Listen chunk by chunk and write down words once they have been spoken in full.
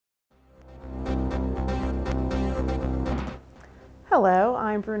Hello,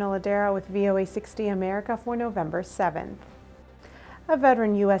 I'm Bruna Ladera with VOA60 America for November 7th. A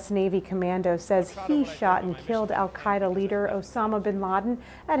veteran U.S. Navy commando says he shot and killed al-Qaida leader Osama bin Laden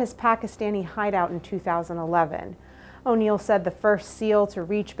at his Pakistani hideout in 2011. O'Neill said the first SEAL to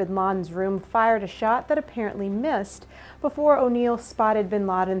reach bin Laden's room fired a shot that apparently missed before O'Neill spotted bin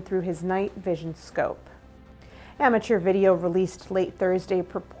Laden through his night vision scope. Amateur video released late Thursday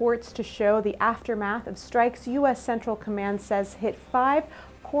purports to show the aftermath of strikes U.S. Central Command says hit 5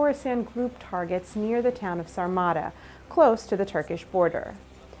 Khorasan Group targets near the town of Sarmada, close to the Turkish border.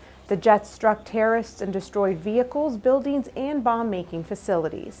 The jets struck terrorists and destroyed vehicles, buildings, and bomb-making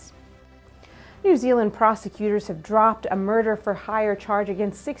facilities. New Zealand prosecutors have dropped a murder-for-hire charge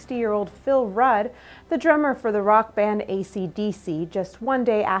against 60-year-old Phil Rudd, the drummer for the rock band AC/DC, just one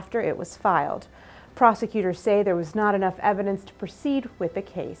day after it was filed. Prosecutors say there was not enough evidence to proceed with the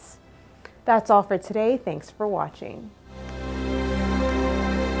case. That's all for today. Thanks for watching.